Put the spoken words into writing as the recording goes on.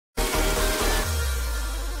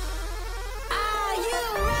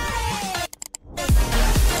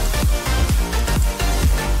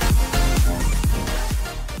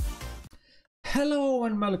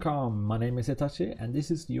welcome! My name is Itachi and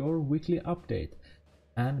this is your weekly update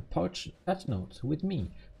and patch notes with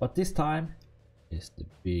me. But this time is the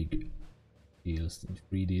big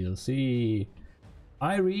free DLC.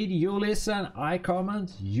 I read, you listen, I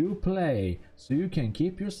comment, you play, so you can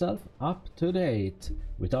keep yourself up to date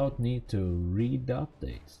without need to read the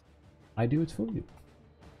updates. I do it for you.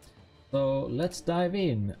 So let's dive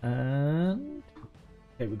in and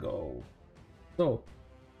here we go. So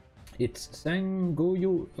it's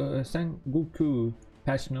Sengoku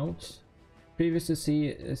patch notes.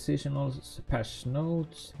 Previously seasonal patch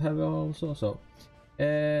notes have also. So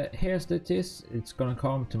here's the tis. It's gonna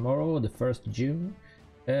come tomorrow, the 1st June.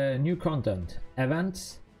 New content,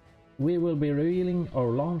 events. We will be revealing our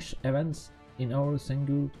launch events in our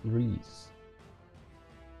Sengoku release.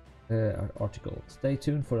 Article. Stay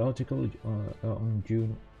tuned for the article on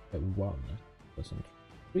June 1,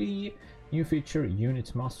 2003. New feature,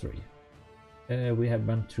 unit mastery. We have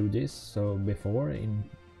been through this before in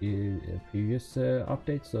previous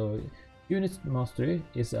updates. So unit mastery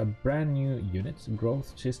is a brand new unit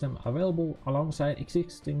growth system available alongside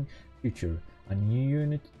existing feature. A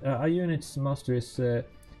unit's mastery is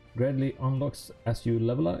gradually unlocks as you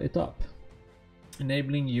level it up,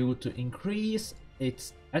 enabling you to increase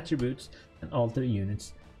its attributes and alter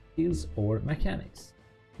units' skills or mechanics.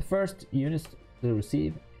 The first units to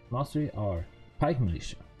receive mastery are Pike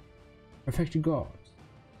Militia, Prefecture Guards,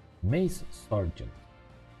 Mace Sergeant,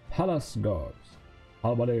 Palace Guards,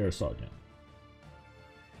 Halberdier Sergeant.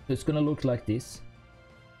 So it's gonna look like this.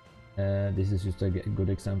 This is just a good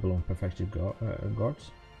example on Prefecture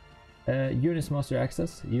Guards. Unit Mastery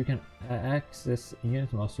access. You can access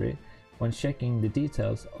Unit Mastery when checking the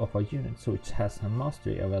details of a unit which has a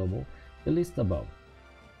mastery available, the list above.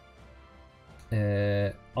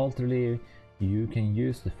 Alternatively, you can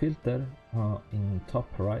use the filter in top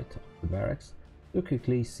right of the barracks to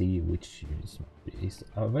quickly see which unit's mastery is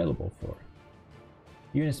available for.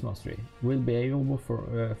 Unit's mastery will be available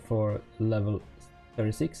for level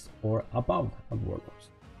 36 or above a warlord.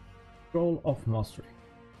 Scroll of mastery.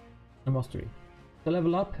 To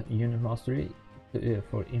level up unit mastery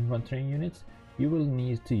for infantry units, you will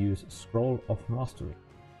need to use Scroll of Mastery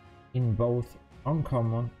in both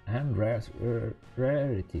uncommon and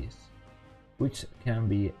rarities, which can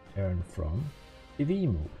be earned from TV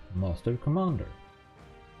move, Master Commander,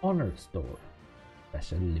 Honor Store,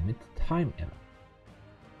 Special Limit Time event.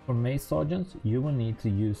 For Mace Sergeants, you will need to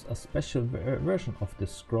use a special version of the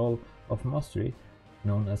Scroll of Mastery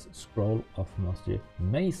known as Scroll of Mastery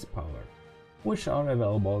Mace Power, which are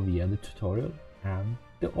available via the tutorial and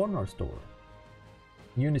the Honor Store.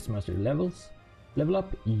 Units mastery levels. Level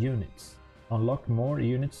up units. Unlock more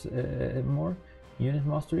units, more unit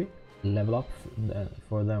mastery. Level up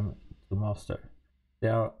for them to master.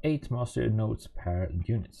 There are 8 mastery nodes per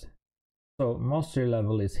unit. So mastery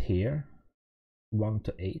level is here, 1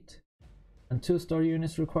 to 8. And 2-star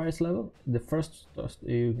units requires level. The first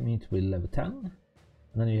you need to be level 10.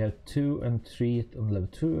 And then you have 2 and 3 on level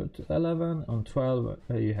 2 to 11. On 12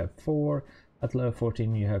 you have 4. At level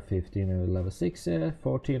 14 you have 15, and level 6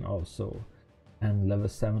 14 also. And level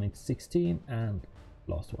 7 it's 16, and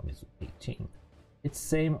last one is 18. It's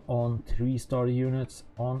same on 3-star units.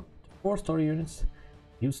 On 4-star units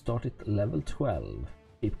you start at level 12.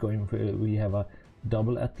 Keep going, we have a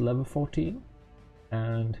double at level 14.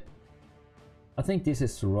 And I think this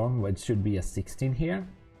is wrong, but it should be a 16 here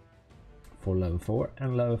for level 4,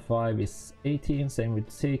 and level 5 is 18, same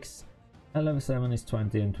with 6, and level 7 is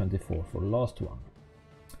 20 and 24 for the last one.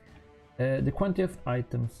 The quantity of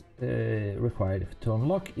items required to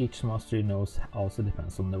unlock each mastery node also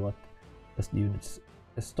depends on what the unit's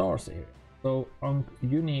stars area. So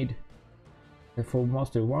you need for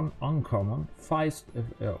mastery 1 uncommon 5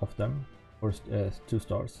 of them for 2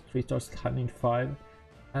 stars, 3 stars need 5,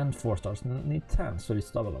 and 4 stars need 10, so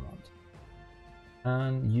it's double amount.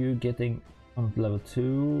 And you getting on level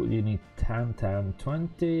 2 you need 10, 10,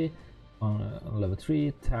 20. On level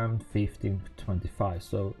 3 10, 15, 25.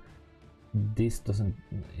 So this doesn't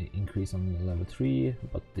increase on level 3,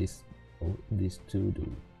 but these two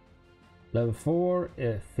do. Level 4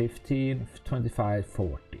 15, 25,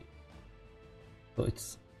 40. So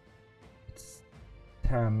it's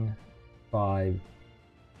 10, 5,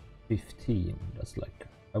 15. That's like,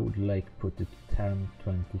 I would like put it 10,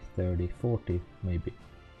 20, 30, 40 maybe.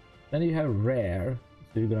 Then you have rare,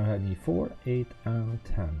 so you're gonna need 4, 8 and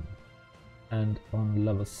 10. And on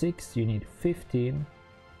level 6 you need 15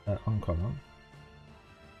 uncommon,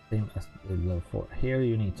 same as level 4. Here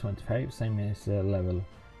you need 25, same as level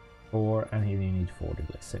 4, and here you need 40,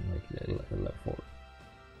 same like level 4.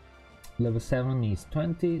 Level 7 needs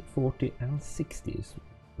 20, 40 and 60 is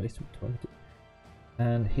place with 20.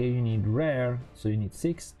 And here you need rare, so you need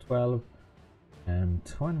 6, 12, and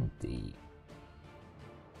 20.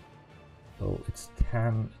 So it's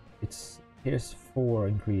 10. Here's 4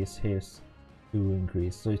 increase, here's 2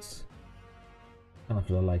 increase, so it's kind of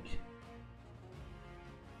like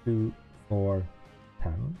 2, 4,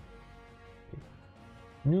 10. Okay.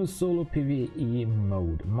 New solo PvE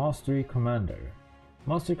mode, Mastery Commander.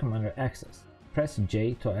 Mastery Commander access. Press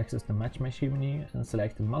J to access the match menu and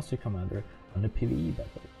select the Mastery Commander on the PvE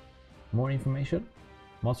battle. More information?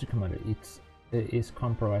 Mastery Commander is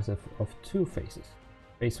comprised of 2 phases.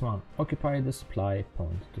 Phase 1, occupy the supply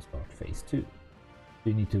point to start phase 2.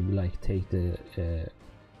 You need to like take the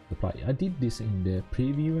supply. I did this in the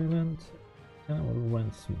preview event and it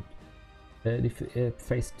went smooth.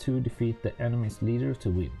 Phase 2, defeat the enemy's leader to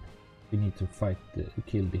win. You need to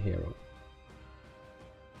kill the hero.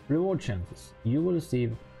 Reward chances. You will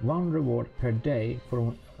receive 1 reward per day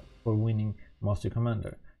for winning Master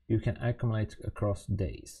Commander. You can accumulate across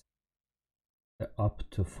days, up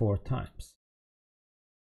to 4 times.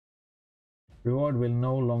 Reward will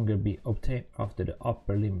no longer be obtained after the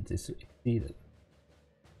upper limit is exceeded.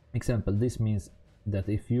 Example, this means that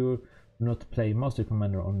if you do not play Master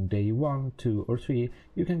Commander on day 1, 2 or 3,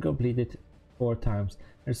 you can complete it 4 times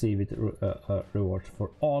and receive it reward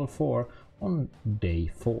for all 4 on day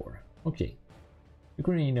 4. Okay, you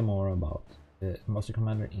can read more about Master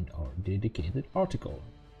Commander in our dedicated article,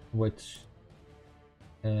 which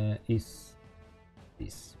is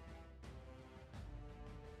this.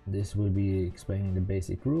 This will be explaining the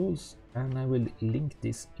basic rules, and I will link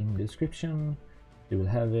this in the description. You will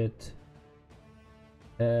have it.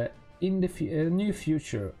 In the new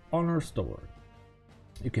future Honor Store,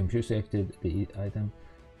 you can pre-select the item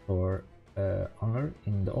for Honor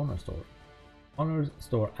in the Honor Store. Honor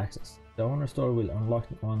Store access. The Honor Store will unlock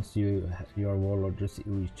once your warlord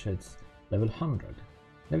reaches level 100.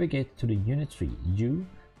 Navigate to the Unit 3 U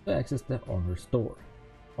to access the Honor Store.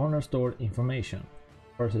 Honor Store information.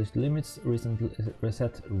 Purchase limits recently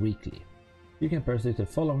reset weekly. You can purchase the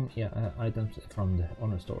following items from the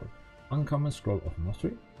Honor Store: Uncommon Scroll of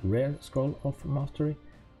Mastery, Rare Scroll of Mastery,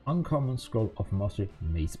 Uncommon Scroll of Mastery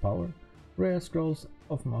Mace Power, Rare Scrolls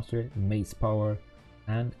of Mastery Mace Power,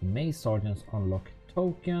 and Mace Sergeants unlock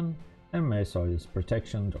token and Mace Sergeants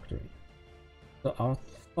protection doctrine. So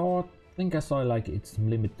I think I saw like it's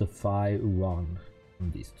limited to 5-1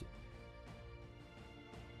 from these 2,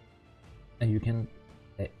 and you can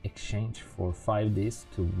exchange for 5 this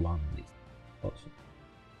to 1 this also.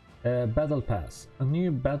 Battle Pass. A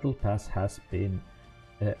new Battle Pass has been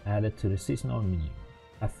added to the seasonal menu,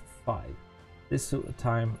 F5. This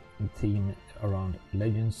time theme around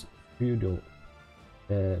Legends Feudal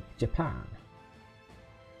Japan.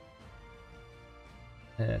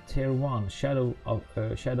 Tier 1 Shadow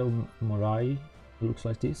Morai looks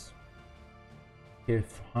like this. Tier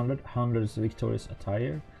 100's Victorious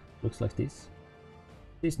Attire looks like this.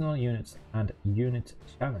 Seasonal units and unit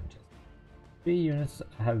challenges. 3 units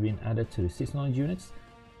have been added to the seasonal units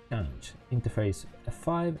challenge interface.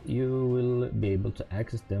 F5, you will be able to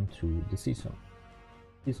access them through the season.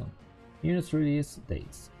 Units release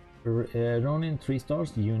dates. Ronin 3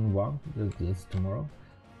 stars, June 1, that's tomorrow.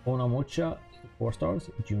 Onamocha 4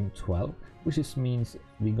 stars, June 12, which means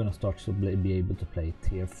we're gonna start to be able to play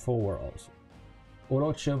tier 4 also.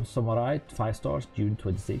 Orochi Samurai 5 stars, June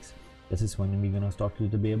 26. This is when we're gonna start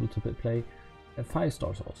to be able to play 5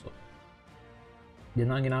 stars also. The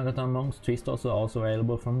Naginagata Monks 3 stars are also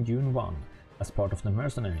available from June 1 as part of the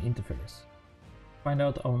Mercenary interface. Find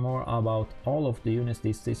out more about all of the units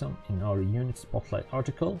this season in our Unit Spotlight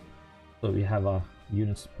article. So we have a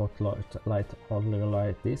Unit Spotlight article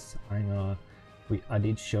like this. I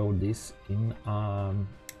did show this in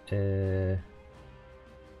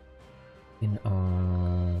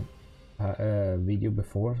video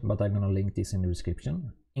before, but I'm gonna link this in the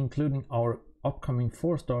description, including our upcoming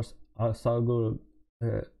 4 stars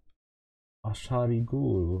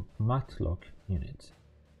Ashariguru Matlock unit,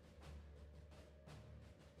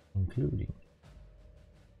 including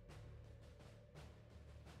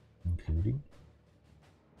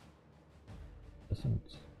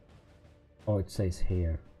doesn't, oh, it says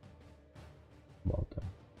here about them.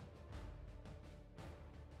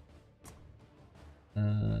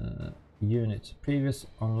 Units previous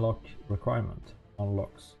unlock requirement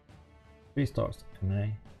unlocks 3 stars NA,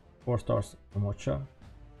 4 stars Omocha,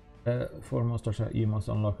 4 more stars you must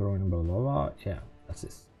unlock Ronin, blah blah blah. Yeah, that's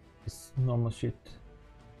this. It's normal shit.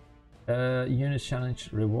 Unit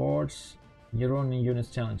challenge rewards. Ronin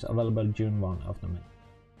units challenge available June 1 after me.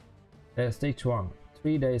 Stage 1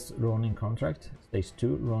 3 days Ronin contract. Stage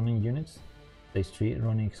 2 Ronin units. Stage 3,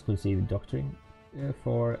 running exclusive doctrine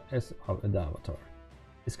for as the avatar.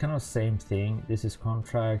 It's kind of the same thing. This is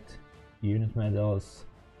contract, unit medals,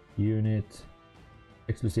 unit,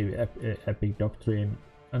 exclusive epic doctrine,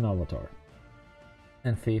 and avatar.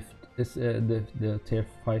 And fifth is the tier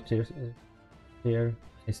 5 tier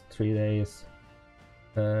is 3 days,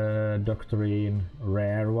 doctrine,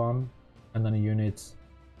 rare one, and then units,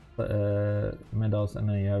 medals, and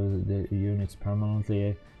then you have the units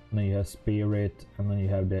permanently, and then you have spirit, and then you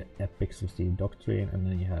have the epic exclusive doctrine, and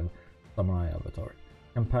then you have samurai avatar.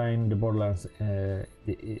 Campaign, the Borderlands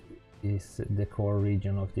is the core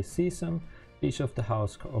region of this season. Each of the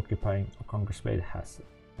house occupying Conqueror Spade has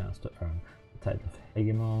a chance to earn the title of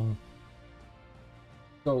Hegemon.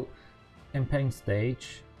 So, campaign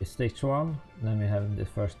stage is stage 1, then we have the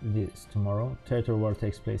first, this tomorrow. Territory war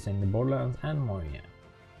takes place in the Borderlands and Moyen.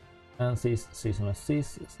 And seasonal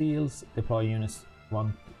seals, deploy units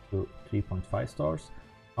 1 to 3.5 stars.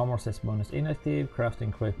 Armor sets bonus inactive, crafting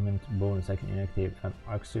equipment bonus inactive, and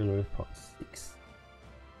auxiliary point 6.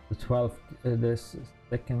 The 12th, the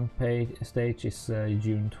second stage is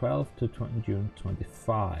June 12 to June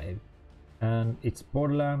 25, and it's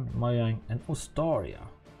Borderland, Mojang, and Ostaria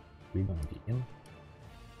we're gonna be in.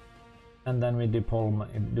 And then with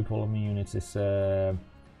deployment units is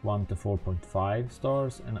 1 to 4.5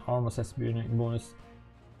 stars, and armor sets bonus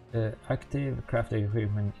active, crafting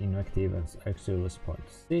equipment inactive, and auxiliary point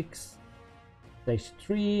 6. Stage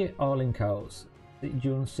 3, all in chaos,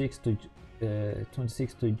 June 6 to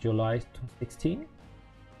 26 to July 16.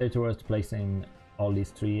 Territory is placed in all these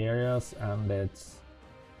 3 areas, and it's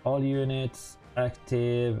all units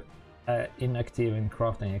active, inactive, and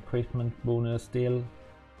crafting equipment bonus still.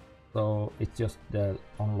 So it's just the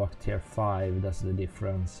unlocked tier 5, that's the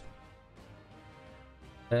difference.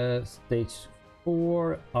 Stage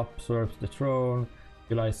 4, Usurps the Throne,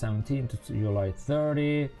 July 17 to July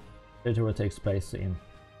 30. Territory takes place in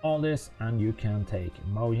all this, and you can take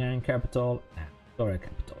Mojang capital and Dora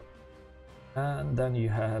capital. And then you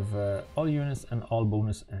have all units and all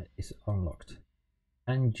bonus is unlocked.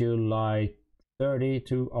 And July 30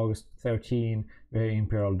 to August 13, very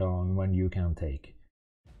Imperial Dawn, when you can take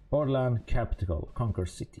Borderland capital, Conqueror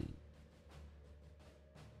City.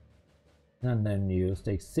 And then you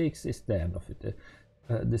stage 6 is the end of it.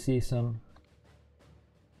 The seasonal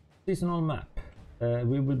map.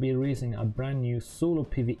 We will be releasing a brand new solo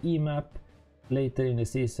PvE map later in the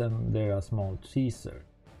season. There are a small teaser.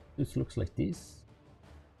 This looks like this.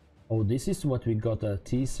 Oh, this is what we got a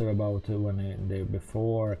teaser about when they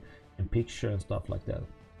before, and picture and stuff like that.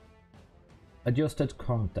 Adjusted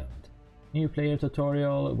content. New player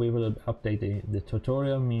tutorial. We will update the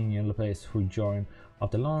tutorial, meaning players who join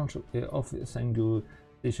after launch of Sengoku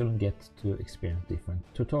will get to experience different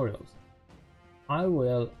tutorials. I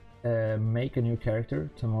will make a new character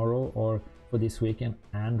tomorrow or for this weekend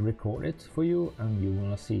and record it for you, and you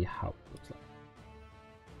will see how it looks like.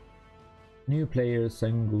 New player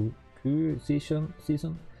Sengoku season.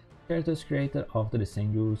 Characters created after the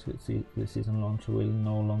Sengoku season launch will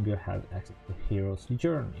no longer have access to Hero's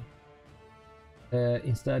Journey.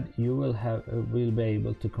 Instead, you will be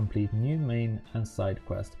able to complete new main and side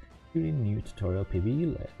quests during new tutorial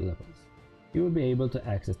PvE levels. You will be able to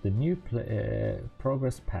access the new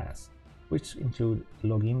progress pass, which include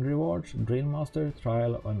login rewards, drill master,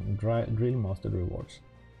 trial, and drill master rewards.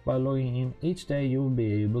 By logging in each day, you will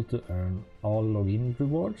be able to earn all login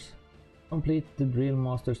rewards. Complete the drill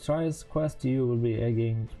master trials quest, you will be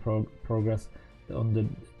again progress on the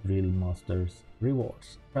drill master's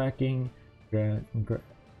rewards, tracking,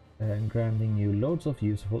 granting you loads of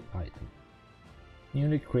useful items.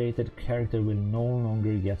 Newly created character will no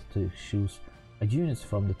longer get to choose a unit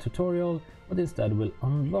from the tutorial, but instead will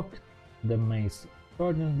unlock the maze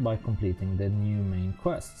sergeant by completing the new main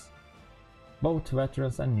quests. Both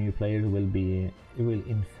veterans and new players will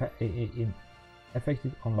in effect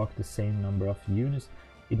unlock the same number of units,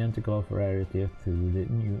 identical variety through the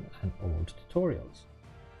new and old tutorials.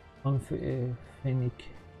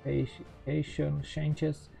 Unification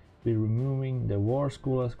changes. We're removing the War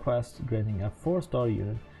School quest, granting a 4-star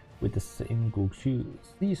unit with the Sengoku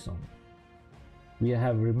season. We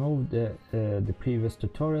have removed the previous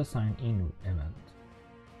tutorial sign-in event.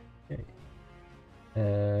 Okay.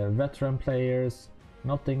 Veteran players,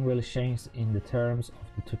 nothing will change in the terms of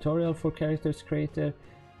the tutorial for characters created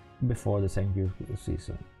before the Sengoku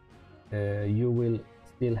season. You will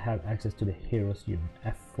still have access to the Heroes unit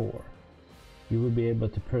F4. You will be able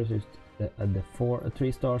to purchase the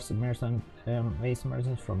 3 stars Ace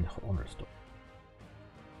Merchants from the Honor Store.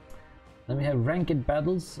 Then we have ranked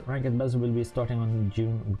battles. Ranked battles will be starting on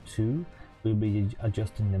June 2. We'll be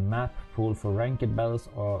adjusting the map pool for ranked battles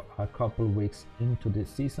or a couple weeks into the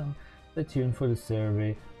season. Stay tuned for the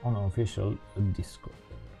survey on our official Discord.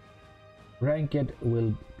 Ranked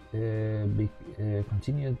will be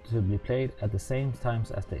continued to be played at the same times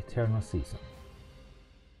as the Eternal season.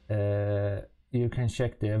 You can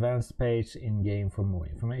check the events page in game for more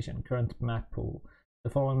information. Current map pool. The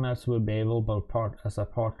following maps will be available as a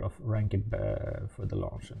part of Ranked for the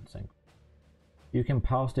launch and Sengoku. You can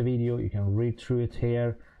pause the video, you can read through it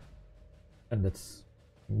here, and that's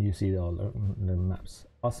you see all the maps.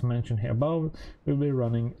 As mentioned here above, we'll be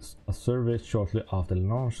running a survey shortly after the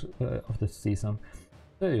launch of the season.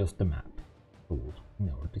 So just the map pool in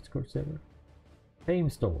our Discord server. Fame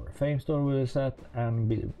Store will reset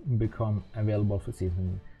and become available for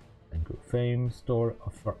season. Fame Store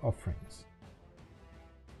offer offerings.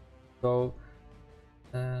 So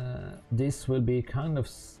this will be kind of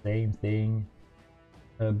same thing.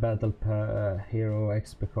 Battle Hero,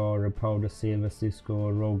 XP card, Powder, Silver,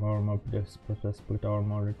 Cisco, Rogue Armor, Split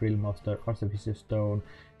Armor, Grill Master, Artificial Stone,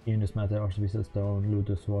 Unus Matter, Artificial Stone,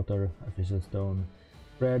 Lotus Water, Artificial Stone,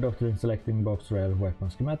 Rare Doctrine Selecting Box, Rare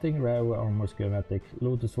Weapon Schematic, Rare Armor Schematic,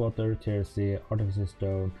 Lotus Water, Tier C, Artificial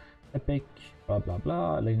Stone, Epic, blah blah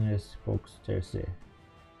blah, Legendary Box, Tier C,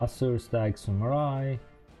 Azure Stag Samurai,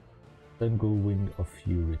 Sengoku Wind of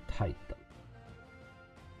Fury Titan.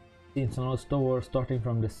 Seasonal store starting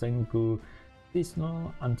from the Sengoku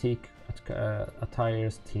seasonal antique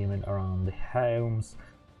attires themed around the helms.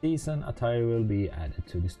 Season attire will be added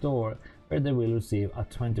to the store, where they will receive a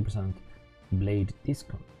 20% blade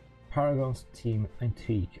discount. Paragon's team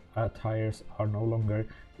antique attires are no longer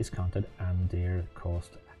discounted and their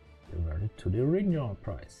cost reverted to the original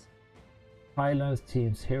price. Highlands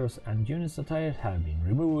team's heroes and units attire have been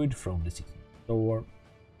removed from the season store.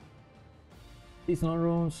 Seasonal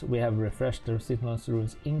runes, we have refreshed the seasonal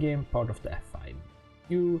runes in-game, part of the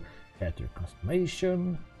F5 character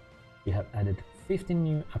customization. We have added 15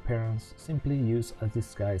 new appearance. Simply use a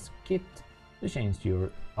disguise kit to change your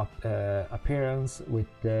appearance with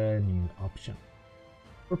the new option.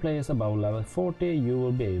 For players above level 40, you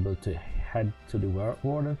will be able to head to the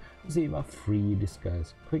Warden to receive a free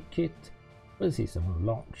disguise quick kit for the season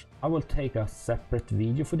launch. I will take a separate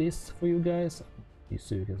video for this for you guys,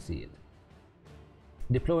 so you can see it.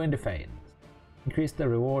 Deploy and defend. Increase the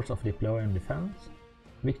rewards of deploy and defense.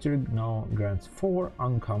 Victory now grants 4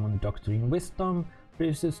 uncommon Doctrine Wisdom,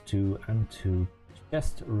 previously 2 and 2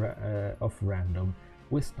 chest of random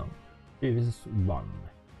wisdom, previously 1.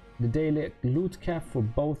 The daily loot cap for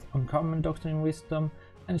both uncommon Doctrine Wisdom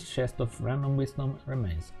and chest of random wisdom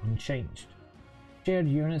remains unchanged. Shared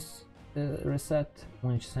units reset.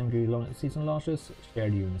 When Sengoku season launches,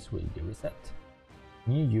 shared units will be reset.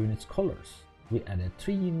 New units colors. We added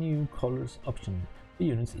 3 new colors option for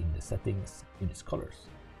units in the settings units colors.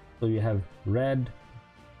 So you have red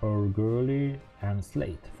for girly and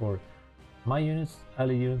slate for my units,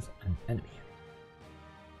 ally units and enemy.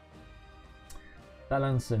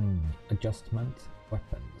 Balance and adjustment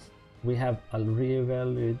weapons. We have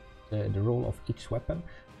reevaluated the role of each weapon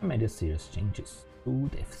and made a serious changes to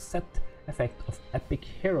the set effect of epic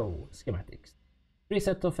hero schematics. 3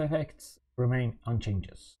 sets of effects remain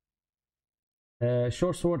unchanged.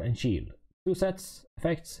 Short sword and shield. 2 sets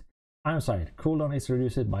effects. Ironside cooldown is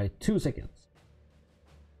reduced by 2 seconds.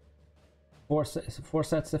 4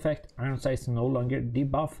 sets effect. Ironside is no longer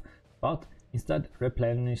debuff, but instead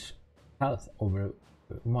replenish health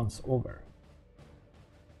once over.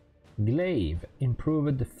 Glaive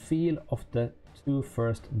improved the feel of the 2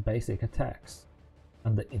 first basic attacks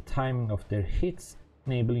and the timing of their hits,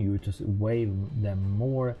 enabling you to wave them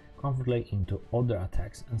more comfortably into other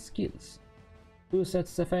attacks and skills. 2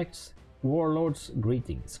 sets effects. Warlord's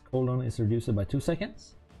Greetings cooldown is reduced by 2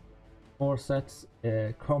 seconds. 4 sets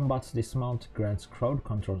Combat's Dismount grants crowd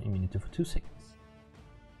control immunity for 2 seconds.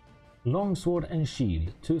 Longsword and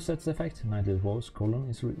Shield 2 sets effect. Knightly Wolf's cooldown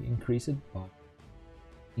is increased by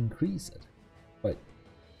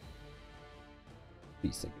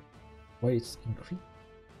 3 seconds. Why it's increased?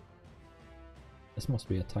 This must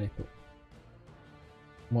be a typo.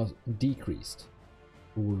 Was decreased.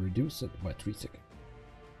 We will reduce it by 3 seconds.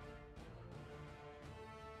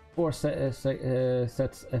 4 sets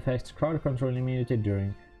effects crowd control immunity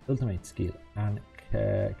during ultimate skill and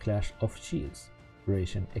Clash of Shields.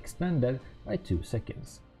 Duration extended by 2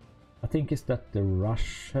 seconds. I think it's that the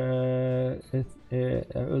rush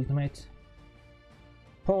ultimate.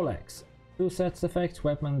 Poleaxe. 2 sets effects,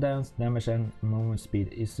 weapon dance, damage and movement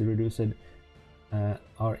speed is reduced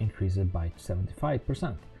are increased by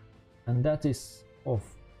 75%. And that is of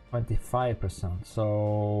 25%,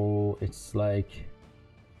 so it's like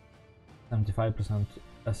 75%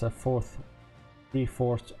 as a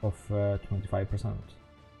 3/4 of 25%.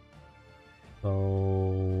 So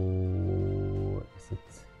is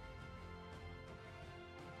it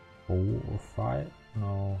 4 or 5?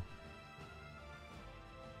 No,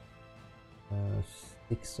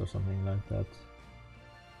 6 or something like that.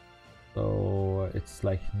 So it's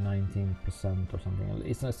like 19% or something.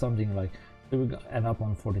 It's not something like, so we end up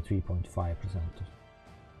on 43.5%.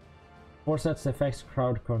 4 sets affects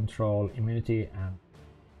crowd control immunity and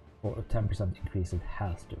for a 10% increase in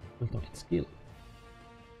health to ultimate skill.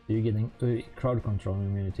 So you're getting crowd control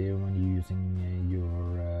immunity when you're using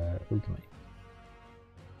your ultimate.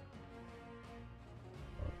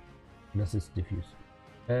 This is diffuse.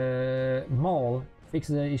 Maul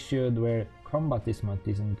fixes the issue where combat dismount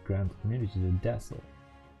doesn't grant immunity to Dazzle.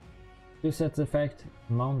 2 sets effect,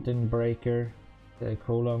 Mountain Breaker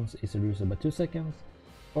cooldowns is reduced by 2 seconds.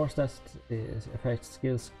 4 sets effect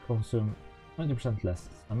skills consume 20% less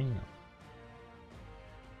stamina.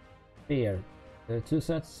 Fear. 2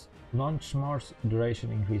 sets launch Mars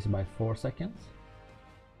duration increased by 4 seconds.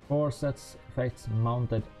 4 sets effects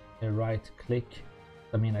mounted a right click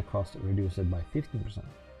stamina cost reduced by 15%.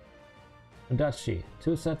 Dachi.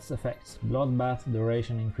 2 sets effects bloodbath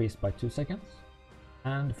duration increased by 2 seconds.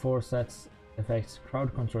 And 4 sets effects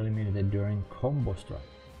crowd control immunity during combo strike.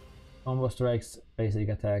 Combo strikes basic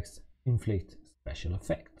attacks inflict special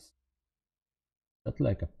effects. Is that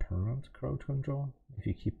like a permanent crowd control if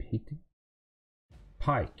you keep hitting?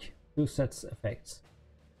 Pike. 2 sets effects.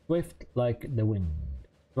 Swift like the wind,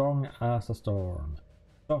 strong as a storm,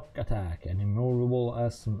 shock attack, and immovable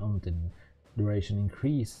as a mountain. Duration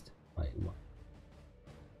increased by 1.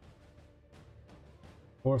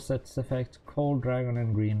 4 sets effect. Cold Dragon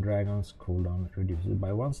and Green Dragon's cooldown reduces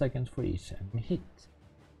by 1 second for each enemy hit,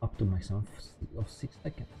 up to maximum of 6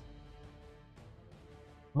 seconds.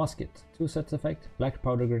 Musket. 2 sets effect. Black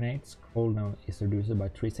Powder Grenades cooldown is reduced by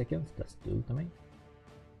 3 seconds, that's the ultimate.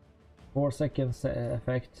 4 seconds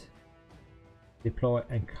effect. Deploy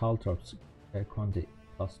and Caltrops quantity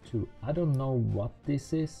 +2. I don't know what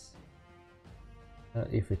this is.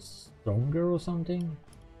 If it's stronger or something.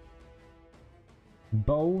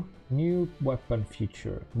 Bow. New weapon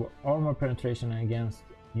feature. Armor penetration against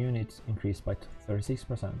units increased by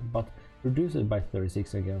 36%, but reduced by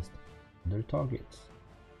 36% against other targets.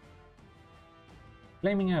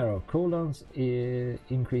 Flaming Arrow cooldowns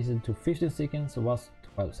increased to 15 seconds, was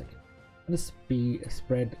 12 seconds. And the speed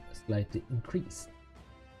spread slightly increased.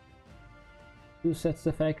 2 sets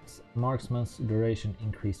effects. Marksman's duration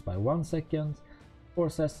increased by 1 second. 4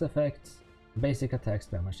 sets effects. Basic attacks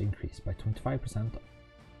damage increased by 25%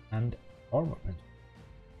 and armor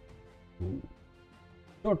penetration.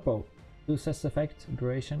 Short bow. 2 sets effect.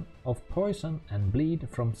 Duration of poison and bleed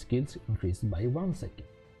from skills increased by 1 second.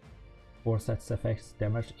 4 sets effects.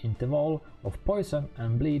 Damage interval of poison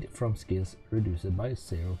and bleed from skills reduced by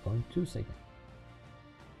 0.2 seconds.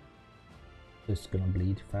 Just gonna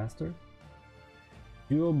bleed faster.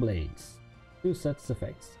 Dual blades. 2 sets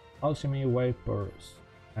effects. Alchemy Vapors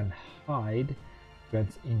and Hide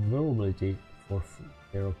grants invulnerability for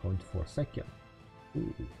 0.4 seconds.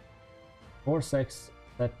 4 sets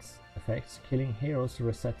effects. Killing heroes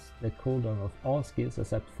resets the cooldown of all skills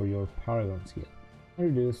except for your Paragon skill,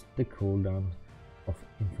 and reduce the cooldown of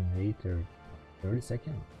Infiltrator 30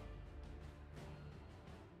 seconds.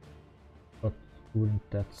 But wouldn't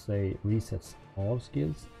that say resets all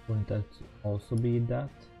skills? Wouldn't that also be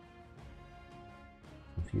that?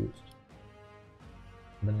 Confused.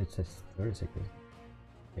 Then it says 30 seconds.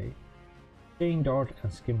 Okay. Chain Dart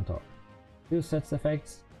and Scimitar. 2 sets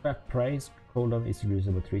effects. Trap Praise cooldown is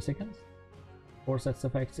reduced by 3 seconds. 4 sets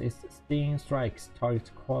effects is Stinging Strikes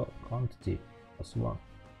target quantity +1.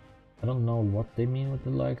 I don't know what they mean with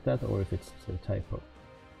it like that, or if it's a typo.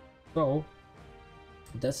 So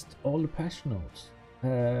that's all the patch notes,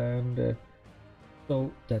 and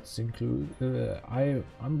so that's include.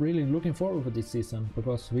 I'm really looking forward to this season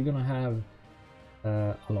because we're gonna have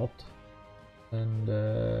a lot, and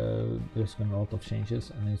there's gonna be a lot of changes,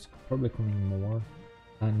 and it's probably coming more.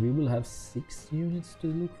 And we will have 6 units to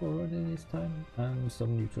look forward in this time, and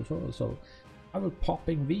some new tutorials. So I will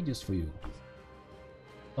popping videos for you.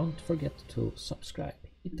 Don't forget to subscribe,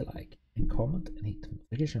 hit the like, and comment, and hit the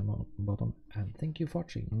notification button. And thank you for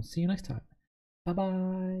watching, and see you next time. Bye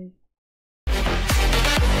bye.